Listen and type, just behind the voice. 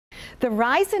The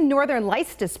rise in northern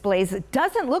lights displays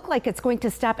doesn't look like it's going to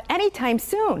stop anytime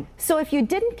soon. So if you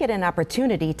didn't get an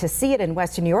opportunity to see it in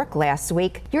Western New York last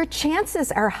week, your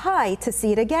chances are high to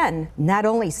see it again. Not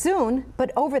only soon,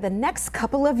 but over the next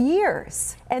couple of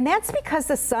years. And that's because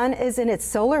the sun is in its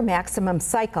solar maximum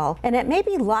cycle, and it may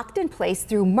be locked in place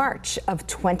through March of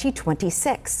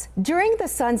 2026. During the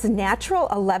sun's natural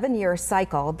 11-year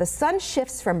cycle, the sun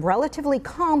shifts from relatively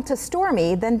calm to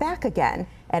stormy, then back again.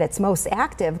 At its most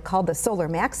active, called the solar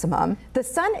maximum, the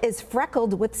sun is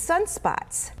freckled with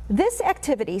sunspots. This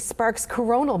activity sparks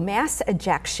coronal mass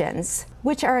ejections,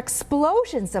 which are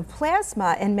explosions of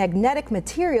plasma and magnetic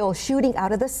material shooting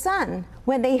out of the sun.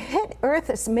 When they hit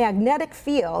Earth's magnetic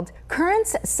field,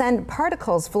 currents send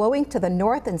particles flowing to the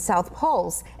north and south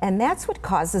poles, and that's what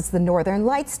causes the northern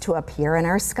lights to appear in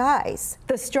our skies.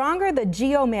 The stronger the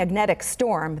geomagnetic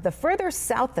storm, the further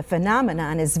south the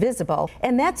phenomenon is visible,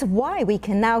 and that's why we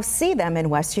can now see them in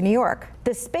Western New York.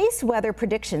 The Space Weather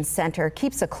Prediction Center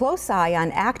keeps a close eye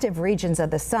on active regions of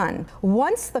the sun.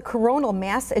 Once the coronal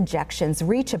mass ejections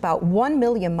reach about 1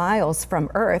 million miles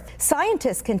from Earth,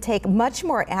 scientists can take much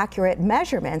more accurate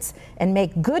measurements and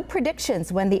make good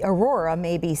predictions when the aurora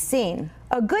may be seen.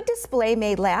 A good display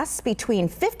may last between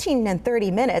 15 and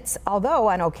 30 minutes, although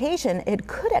on occasion it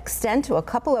could extend to a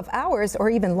couple of hours or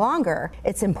even longer.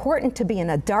 It's important to be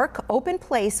in a dark, open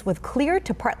place with clear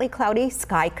to partly cloudy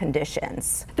sky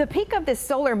conditions. The peak of this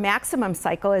solar maximum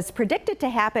cycle is predicted to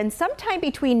happen sometime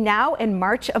between now and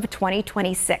March of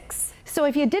 2026. So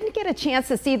if you didn't get a chance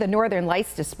to see the northern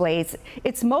lights displays,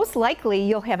 it's most likely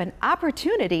you'll have an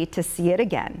opportunity to see it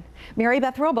again. Mary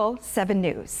Beth Robel, 7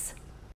 News.